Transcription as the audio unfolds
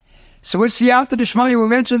So it's Siyata Dishmaya we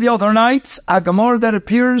mentioned the other night, a Gemara that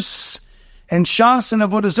appears in Shas and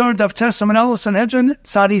Avodah Zarah Daf Tes Amud Aleph Sanhedrin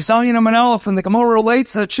Tzadi Zayin Amud Aleph, and the Gemara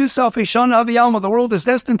relates that Shusaf Ishan Aviyalma, the world is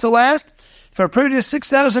destined to last for a period of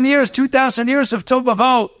 6,000 years, 2,000 years of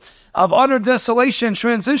Tovavo, of utter desolation,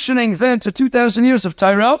 transitioning then to 2,000 years of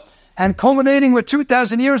Torah, and culminating with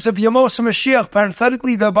 2,000 years of Yemos Mashiach.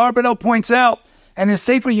 Parenthetically, the Barbadel points out, and in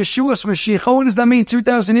Sefer Yeshua's Mashiach, what does that mean,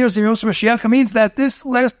 2,000 years of Yemos Mashiach? It means that this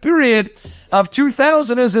last period of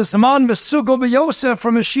 2,000 is a Zaman Mesugo B'Yosef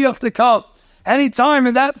for Mashiach to come. Any time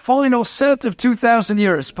in that final set of 2,000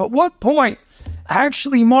 years. But what point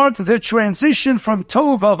actually marked the transition from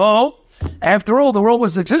Tovavo? After all, the world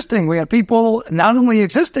was existing. We had people not only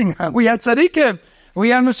existing, we had Tzadikim, we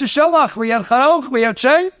had Mr. Shalach, we had Charoch, we had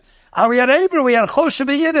Shem, we had Abra, we had Choshe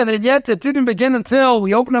B'Yidin, and yet it didn't begin until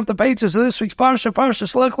we opened up the pages of this week's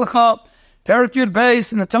Parshas Lech Lecha, Perek Yud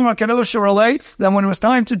Beis, and the Torah Kedosh relates that when it was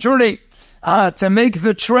time to journey, to make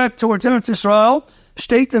the trek towards Eretz Yisrael,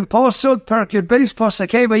 steht in Pasuk, Perek Yud Beis,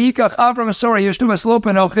 Pasuk Hey, Vayikach Avraham Asora Yishnu Eslo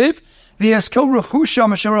Ben Ochiv, V'yes Kol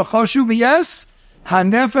Rechusham Asher Achoshu, V'yes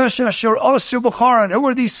HaNefesh Asher Osu B'Charan. Who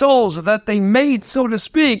are these souls that they made, so to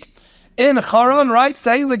speak, in Charan, right?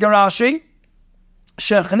 Say the Garashi,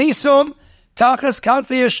 Shechnisum Tachas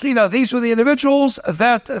Katvi Yeshlina. These were the individuals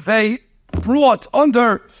that they brought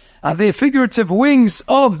under the figurative wings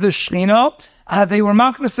of the Shechina. They were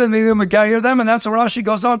machnas and they were megayer them, and that's what Rashi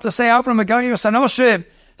goes on to say. Avraham megayer sanoshim,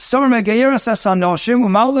 Summer megayer sanoshim,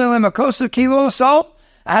 umalilem akosu kilo so.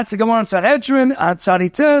 That's the Gemara in Sanhedrin, at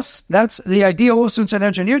Tzadites. That's the idea also in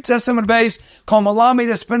Sanhedrin. New Testament base, Kol Malami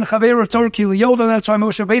Despin Chaver Torah Kilo Yoda. That's why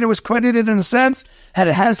Moshe Rabbeinu was credited in a sense, and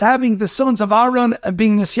it has having the sons of Aaron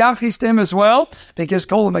being Nisyachis to him as well, because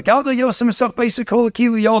Kol Megalda Yosem Esach basic Kol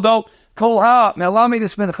Kilo Yoda, Kol Ha Malami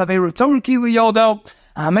Despin Chaver Torah Kilo Yoda.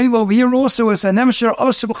 Many over here also is a Nemesher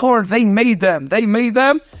Osubchor. They made them. They made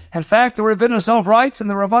them. In fact, the Ravina Zelf writes in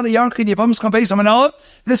the Ravana Yarchi Yevams Chabeis Amanala,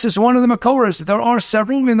 this is one of the Makoras. There are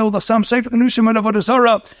several. We know the Sam Sefer Kenushim and Avodah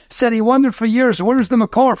Zarah said he wondered for years, where is the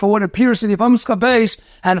Makor for what appears in Yevams Chabeis,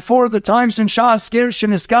 and for the times in Shas Gersh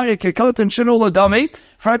and Iskaya Kekot and Shinol Adami.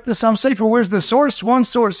 For the Sam Sefer, where's the source? One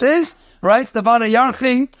source is, writes the Ravana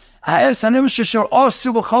Yarchi, and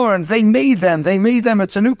they made them. They made them.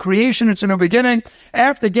 It's a new creation. It's a new beginning.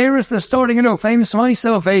 After Geras, they're starting a new famous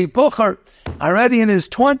myself, a Bucher, already in his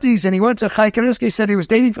 20s, and he went to Chai Kariski, said he was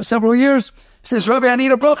dating for several years. He says, Rabbi, I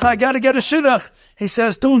need a bracha. I got to get a shidduch. He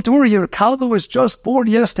says, don't worry, your Kaldo was just born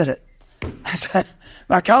yesterday. I said,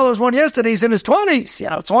 my Kaldo was born yesterday. He's in his 20s.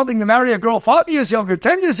 You know, it's one thing to marry a girl 5 years younger,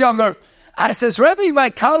 10 years younger. I says, Rabbi,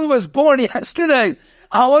 my Kaldo was born yesterday.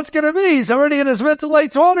 What's going to be? He's already in his mid to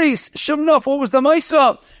late 20s. Sure enough, what was the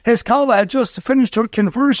Maisa? His Kala had just finished her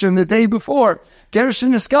conversion the day before.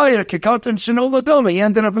 Gershon Iskaya, Kekatan Shinola Domi. He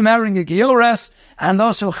ended up marrying a Giores, and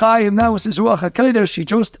also Chaim, that was his Ruach HaKodesh. She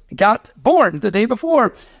just got born the day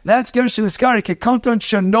before. That's Gershon Iskaya, Kekatan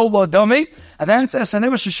Shinola Domi. And that's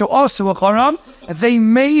Esanevash also Charam. They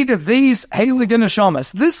made these Heilige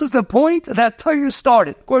Neshamas. This is the point that Torah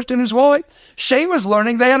started. Question is why? Shem was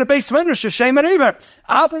learning, they had a base Medrash, Shem and Eber.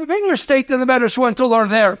 Avraham Feiner stayed in the Medrash, went to learn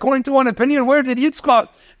there. According to one opinion, where did Yitzchak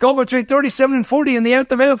go between 37 and 40 in the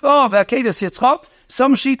aftermath of Akedas Yitzchak?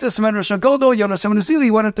 Some Shitas Medrash Agodo, Yonas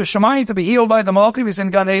Amnazili went into Shemayim to be healed by the Malach. He was in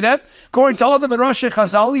Gan Eden. According to all the Rosh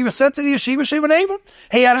Chazal, he was sent to the yeshiva Shem and Eber.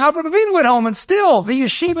 He had Avraham Avinu at home, and still the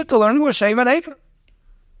yeshiva to learn was Shem and Eber.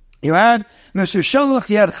 You had Mr. Shalach,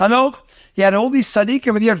 you had Chanoch, you had all these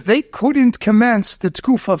Tzadikim, and yet they couldn't commence the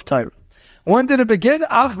Tkuf of Torah. When did it begin?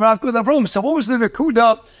 Achrak with Avraham. So what was the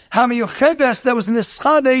Nekuda Hamiyuchedes that was in the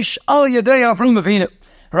Schadesh Al Yadei Avraham Avinu?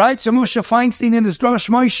 Right? So Moshe Feinstein in his Drash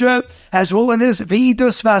Moshe, as well in his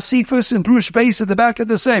Veidus Vasifus and Brush Base at the back of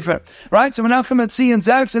the Sefer. Right? So Menachem Etzi and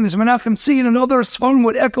Zaks and his Menachem Tzi and other Sforim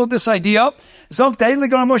would echo this idea. Zog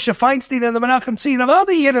Deiligar Moshe Feinstein and the Menachem Tzi and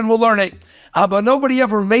other Yidden will learn it. But nobody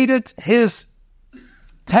ever made it his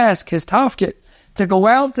task, his tafkid, to go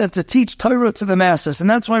out and to teach Torah to the masses. And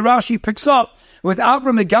that's why Rashi picks up with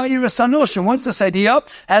Avraham Megayer Sanoshim. What's this idea?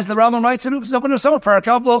 As the Rambam writes in Uksabon Asor,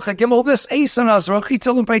 Parakav Locha Gimel, this Esan Azrachi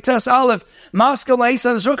Tilim Peites Aleph, Maskal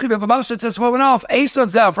Esan Azrachi Vavabasha Teswovenov, Esan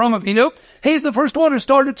Zav from Avinu. He's the first one who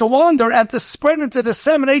started to wander and to spread and to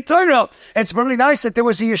disseminate Torah. It's very nice that there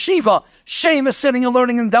was a yeshiva. Shem is sitting and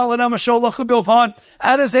learning in Dalet Amasholach Bilvan.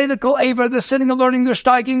 Adazedekol Aver, they're sitting and learning, they're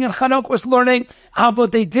steiging, and Chanok was learning.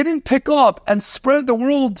 But they didn't pick up and spread the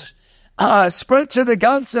world spread to the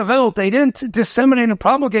gods of Earth. They didn't disseminate and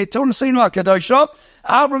promulgate Torah Seinu HaKadosh.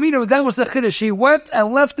 Avraham, that was the Chiddush. He went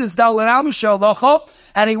and left his Dalet Amishal Lecha,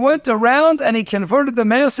 and he went around and he converted the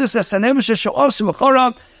masses as an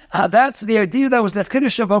that's the idea. That was the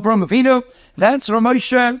Chiddush of Avraham Avinu. That's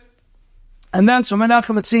Ramosha. And that's what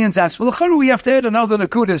Menachem Etzion asks. Well, we have to add another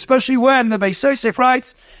Nakuda, especially when the Beis Yosef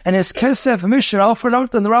writes, and his Kesef Mishnah, Alfred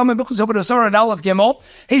out in the Rambam Bichos over the Zohar and Aleph Gimel,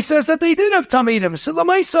 he says that they did have Talmidim. So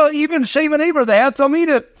Lamaisa, even Shem and Eber, they had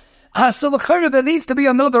Talmidim. So there needs to be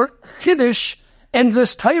another Chiddush in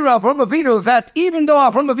this Torah of Avraham Avinu, that even though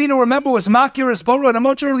Avraham Avinu, remember, was Makiris Bora at a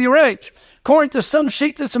much earlier age, according to some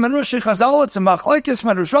Shittas and Merushi Chazal, it's a Machlekes,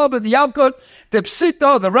 Merushab, the Yalkut, the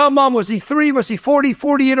Psita, the Rambam, was he 3, was he 40,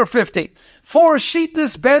 48, or 50? 4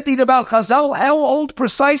 Shittas bedid about Chazal, how old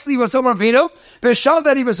precisely was Avraham Avinu? Beshav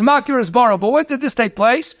that he was Makiris Bora. But when did this take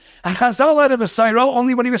place? And Chazal had a Messiah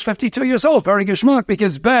only when he was 52 years old. Very geschmack,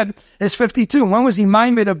 because Ben is 52. When was he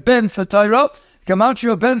made a Ben for Torah?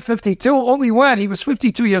 Gematria Ben 52, only when he was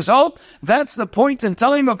 52 years old. That's the point in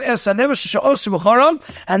time of Esanevish Sha'osu B'charon,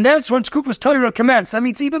 and that's when Tkufa's Torah commenced. That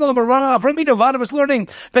means even though Avraham Avinu was learning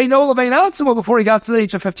Beinola Beinatzimo before he got to the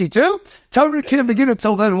age of 52, Torah couldn't begin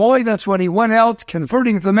until then. Why? That's when he went out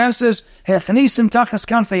converting the masses. That's when he was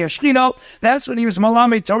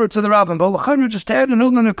Malami Torah to the Rabbin. But L'chayr just add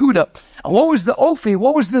another Nakuda. What was the Ofi?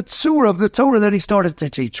 What was the Tzur of the Torah that he started to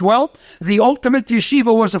teach? Well, the ultimate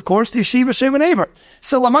yeshiva was, of course, the yeshiva Shem and Eber.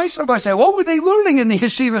 So Lamaisa by say, what were they learning in the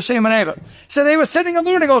yeshiva Shem and Eber? So they were sitting and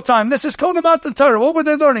learning all the time. This is called about the Torah. What were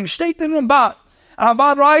they learning? Shteit and Ramban.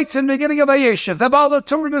 Ramban writes in the beginning of Vayeshev, the Baal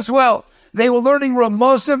Torah as well. They were learning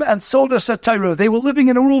Ramazim and Sodas Torah. They were living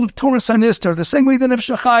in a world of Torah Sanistar, the same way that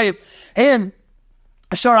Nefesh Chaim and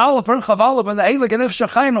Shar Aleph and Chavalab and the Eilig and Nefesh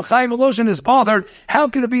Chaim and Chaim Eloshin is bothered. How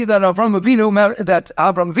could it be that Avraham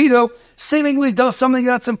Avinu seemingly does something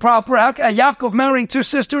that's improper? How can Yaakov marrying 2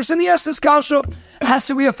 sisters? And yes, this kasha has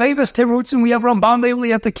to be a famous Teruts, and we have Ramban they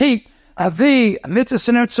only have to keep. The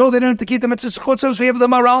mitzvahs so they don't have to keep the mitzvahs chutzos. We have the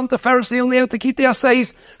Maral, the Pharisees, they only have to keep the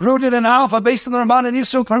assays rooted in Alpha, based on the Ramban and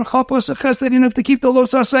Yisrael, per Chopos, Ches, they didn't have to keep all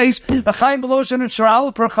those assays. The Chaim Beloshin and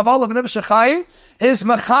Sharal, per Chaval of Nefesh Chaim, is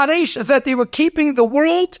Macharesh, that they were keeping the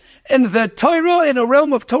world in the Torah, in a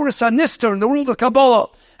realm of Torah Sanistar, in the world of Kabbalah.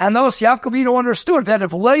 And thus Yaakov understood that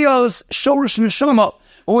if Leah's Shorish Neshama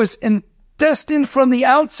was destined from the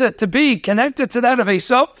outset to be connected to that of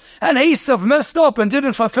Esav, and Esav messed up and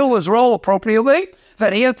didn't fulfill his role appropriately,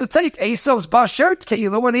 that he had to take Esav's Bashert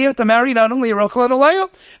Keila when he had to marry not only Rachel and Leah.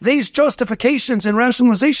 These justifications and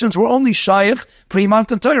rationalizations were only Shaykh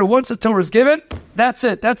pre-Matan Torah. Once the Torah is given, that's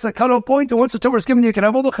it. That's the cutoff point. And once the Torah is given, you can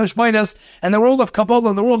have all the Cheshbainas and the world of Kabbalah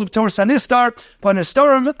and the world of Torah Sanistar. But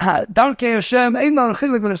Nistarim, Darkei Hashem, Einan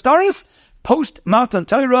Chilik Nistaris. Post Matan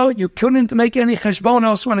Torah, you couldn't make any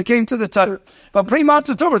cheshbonos when it came to the Torah. But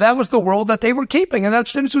pre-Matan Torah, that was the world that they were keeping. And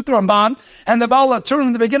that's Shnimsut Ramban and the Baal Torah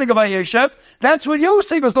in the beginning of Vayeshev. That's what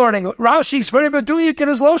Yosef was learning. Rashi's very beduyik in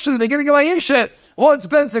his Losh in the beginning of Vayeshev. What's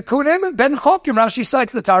Ben Zekunim? Ben Chokim. Rashi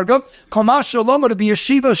cites the Targum. Komash Shalom to be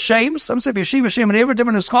Yeshiva Shem. Some say Yeshiva Shem and Ever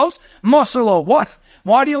different in his house. Masalo. What?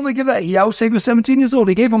 Why do you only give that? Yosef was 17 years old.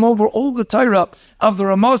 He gave him over all the Torah of the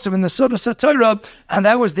Ramosim and the Sodas Torah, and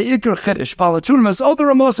that was the Iker Chiddush. Palaturim has other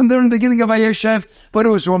Ramosim there in the beginning of Vayeshev, but it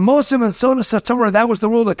was Ramosim and Sodas Torah. That was the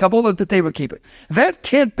rule of Kabbalah that they were keeping. That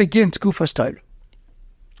can't begin Tkufas Torah,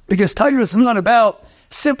 because Torah is not about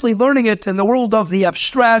simply learning it in the world of the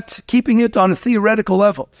abstract, keeping it on a theoretical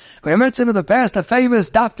level. We mentioned in the past the famous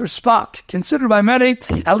Dr. Spock, considered by many,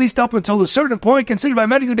 at least up until a certain point, considered by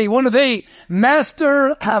many to be one of the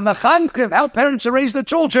master mechanchim, how parents should raise their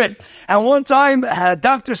children. And one time,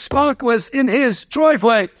 Dr. Spock was in his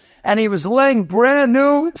driveway, and he was laying brand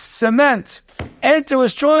new cement into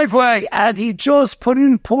his driveway, and he just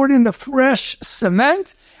poured in the fresh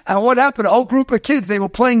cement. And what happened? A whole group of kids, they were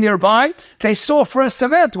playing nearby. They saw fresh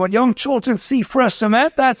cement. When young children see fresh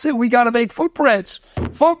cement, that's it. We got to make footprints.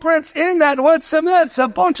 Footprints in that wet cement. So a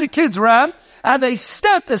bunch of kids ran, and they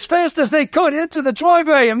stepped as fast as they could into the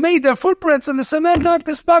driveway and made their footprints in the cement.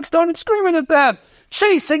 Dr. Spock started screaming at them,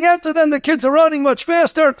 chasing after them. The kids are running much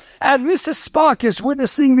faster, and Mrs. Spock is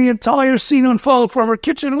witnessing the entire scene unfold from her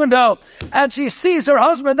kitchen window. And she sees her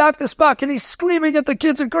husband, Dr. Spock, and he's screaming at the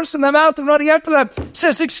kids and cursing them out and running after them.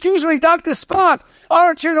 Says, "Excuse me, Dr. Spock,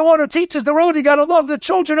 aren't you the one who teaches the road? You got to love the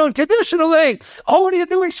children unconditionally." "Oh, what are you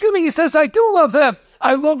doing?" Screaming. He says, "I do love them.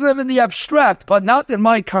 I love them in the abstract, but not in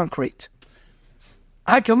my concrete."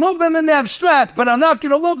 I can love them in the abstract, but I'm not going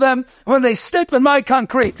to love them when they step in my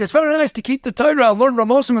concrete. It's very nice to keep the Torah, learn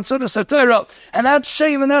Ramosim and Sodas Torah, and that's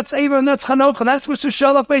Shem, and that's Eva, and that's Chanoch, and that's Mr.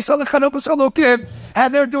 Shalach, Beisalach, Chanoch, Salokim,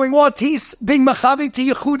 and they're doing what? He's being Machavik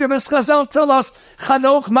to Yehudim, as Chazal tell us,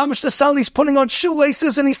 Chanoch, Mamash Tasal, he's putting on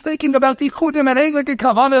shoelaces, and he's thinking about Yehudim and Eilik and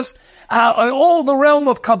Kavanas, all the realm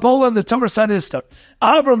of Kabbalah and the Torah Sadistar.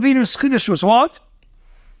 Avraham Avinu's Chiddush was what?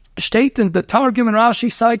 State in the Targum and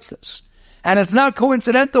Rashi cites this. And it's not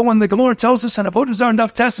coincidental when the Gemara tells us in Avodah Zarah and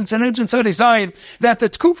Daf Tessens and Engine Zion that the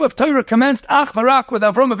Tkuf of Torah commenced Ach Varak with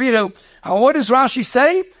Avraham Avinu. What does Rashi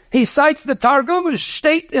say? He cites the Targum,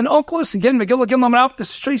 state in Oklis, again, Megillah Gimel Mouth,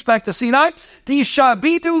 this trace back to Sinai, the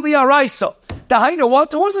Shabidu Liaraisa. The Hainu,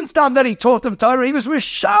 what? It wasn't Stam that he taught them Torah, he was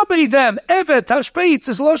Rishabi them. Evet, Tashbeitz,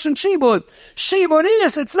 is Loshen Shibud. Shibud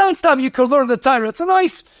is, it's not Stam you could learn the Torah. It's a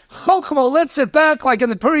nice Chokhmah, let's sit back, like in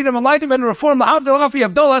the period of Enlightenment and Reform, the Abdulafi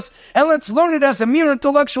Abdullas, and let's learn it as a mere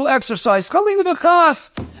intellectual exercise.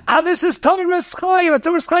 And this is Torah Chaim.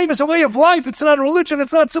 Torah Chaim is a way of life. It's not a religion.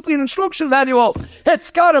 It's not simply an instruction manual.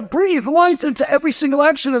 It's got to breathe life into every single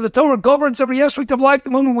action, and the Torah governs every aspect of life. The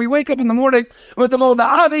moment we wake up in the morning with the Mona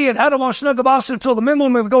Adi and how to wash Nagabas until the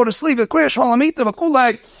moment we go to sleep with Kriyash Halamita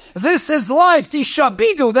Bakulai. This is life.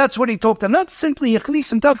 Tishabidu. That's what he talked about. Not simply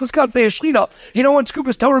Yechlis and Tafaskat Ve'eshlina. You know when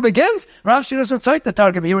Skuba's Torah begins? Rashi doesn't cite the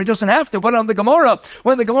Targum here. He doesn't have to. But on the Gemara,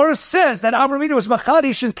 when the Gemara says that Avraham was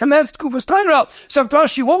Machadish and commenced Skuba's Torah, so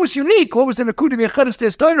Rashi, what was unique? What was the Nakudim Yechadis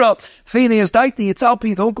Tes Torah? Feiner is Daiti. It's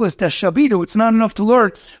Alpi the Oklis Teshabidu. It's not enough to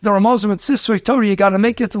learn the Ramazim and Sisrei Torah. You got to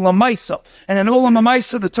make it to Lamaisa. And in Olam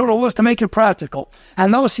Lamaisa, the Torah was to make it practical.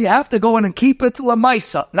 And thus you have to go in and keep it to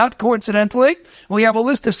Lamaisa. Not coincidentally, we have a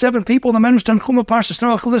list of 7 people. The Menushtan Chuma Parshas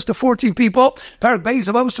Noach, a list of 14 people. Parak Beis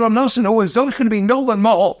of Avstrom Nosen, who is Zochen to be Nolan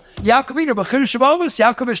Mohol. Yaakovina, Bechir Shabbos,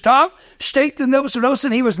 Yaakov Ishtam, State in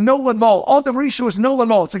Nosen, he was Nolan Mohol. All the Marisha was Nolan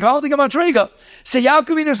Mohol. It's a Galdig of Matrega. So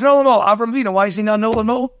Yaakovina is Nolan Mohol. Avraham Avinu, why is he not Nolan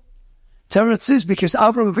Mohol? Teretz is because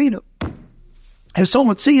Avraham Avinu, as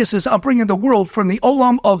someone sees, says, I'm bringing the world from the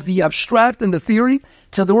olam of the abstract and the theory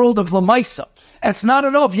to the world of Lamaisa. It's not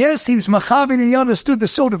enough. Yes, he was Machavin and he understood the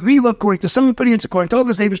sort of Vila, according to some opinions, according to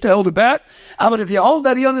others, they was to hold it back. But if you hold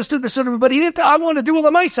that, he understood the sort of, but he didn't, I want to do a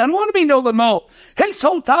Lamaisa. I don't want to be no Lamo. His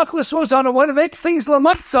whole tachlis was, I don't want to make things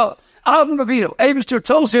Lamaisa. Avraham Avinu, Eibishter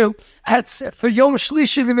tells you, that's for Yom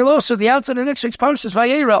Shlishi the Milosa, the outside of next week's Parshas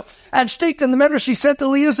Vayera, and staked in the Medrash, she sent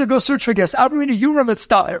Eliezer go search for guests. Avraham Avinu, Yuram it's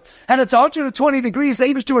dire, and it's 120 degrees.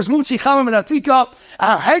 Eibishter was Mutzi Chamam and Atika.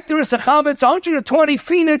 Hector is a Cham. It's 120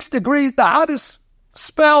 Phoenix degrees, the hottest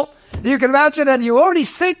spell you can imagine, and you already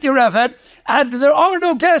sick your Eved, and there are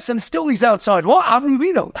no guests, and still he's outside. What? Avraham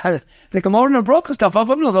Avinu. The Gemara and Brochus, the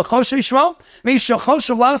Avinu, the Choshe Yishmael, Misha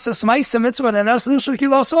Choshe Lasas Maisa Mitzvah, and As Nushaki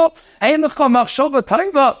Laso, and the Chamachshova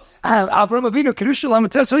Taiva. Avraham Avinu, Kedusha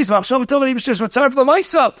Lamates, so he's Machshova Taiva, he's just Mitzvah for the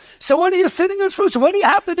Maisa. So when are you sitting in fruit? What do you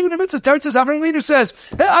have to do in the Mitzvah? Teretz Avraham Avinu says,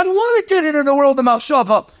 hey, I don't want to get into the world of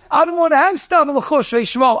Machshova. I don't want to have Stam L'Choshe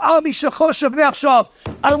Yishmael. I'll be Shachoshe V'Achshav.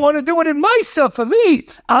 I want to do it in Maisa for me.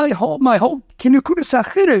 I hold my whole Kinukudas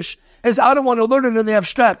HaChidush is I don't want to learn it in the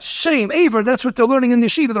abstract. Shame, Aver, that's what they're learning in the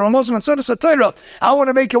Yeshiva, the Ramazim and Sodas Torah. I want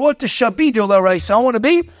to make it what the Shabidu L'Raisa. I want to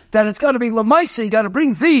be that it's got to be L'Maisa. You got to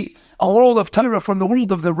bring a world of Torah from the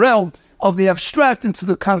world of the realm of the abstract into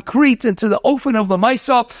the concrete, into the open of the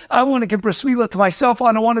myself. I want to give brismila to myself.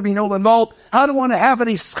 I don't want to be no involved. I don't want to have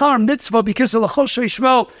any schar mitzvah because of the Choshe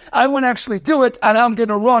Shmo. I want to actually do it, and I'm going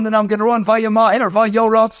to run via Ma'in or via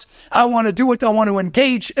Yoratz. I want to do it. I want to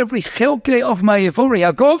engage every chilke of my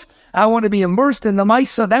Yevori Yagov. I want to be immersed in the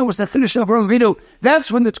Maisa. That was the finish of Avraham Avinu. That's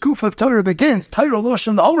when the Tkuf of Torah begins. Torah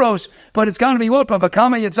Loshem the Oros. But it's got to be what?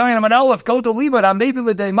 Bavakama Yitzayin Aman Aleph. Go to Libat. I'm maybe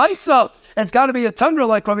the day Maisa. It's got to be a Tundra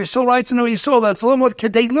like Rabbi Yisrael writes in Yisrael. That's Lumot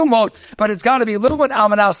Kedei Lumot. But it's got to be Lumot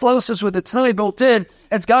Amanas Losis with the Tzai built in.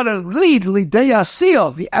 It's got to lead Lidei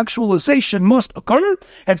Asiyah. The actualization must occur.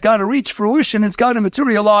 It's got to reach fruition. It's got to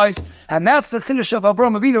materialize. And that's the finish of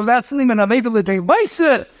Avraham Avinu. That's Liman maybe the day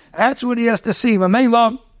Maisa. That's what he has to see.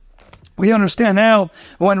 Mamela. We understand now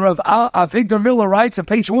when Rav Avigdor Miller writes on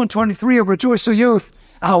page 123 of Rejoice O Youth,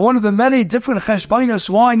 one of the many different cheshbainos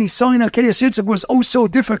why Nisayin HaKedes Yitzchak was oh so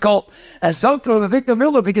difficult as Dr. Avigdor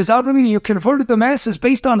Miller, because out of you converted the masses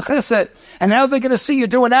based on chesed, and now they're going to see you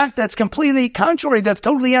do an act that's completely contrary, that's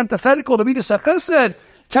totally antithetical to Midas HaChesed.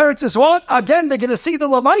 Teretz is what? Again, they're going to see the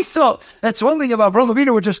Lamaisa. That's one thing about Avraham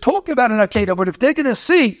Avinu we're just talking about in Akedah, but if they're going to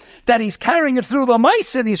see that he's carrying it through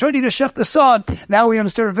Lamaisa and he's ready to shech the sun, now we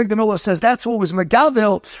understand Avigdor Miller says that's what was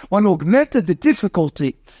Megavil when augmented the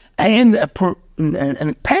difficulty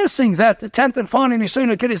and passing that 10th and final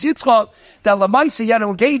Nisayna Kiddush Yitzchak, that Lamaisa you had to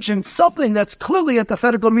engage in something that's clearly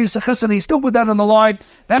antithetical to Midas Chesed. He still put that on the line.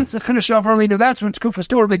 That's the Chiddush of Arlinu. That's when Tkufas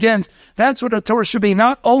Torah begins. That's what the Torah should be.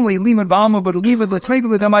 Not only Limud Ba'alma, but Limud Let's make it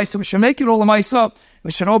with Lamaisa. We should make it all Lamaisa.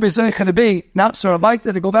 We should always say to be not so like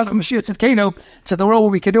that to go back to Mashiach Tzidkenu to the world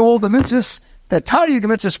where we can do all the mitzvahs. The Tari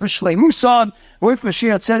Gemitzvah, especially Musan, with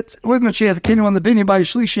Mashiach Tzidkenu on the Binyan by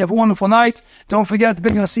Shlishi. Have a wonderful night. Don't forget the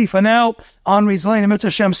Big Asifa now. On Reed's Lane,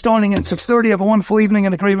 Mitzvah Shem starting at 6:30. Have a wonderful evening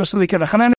and a great rest of the weekend.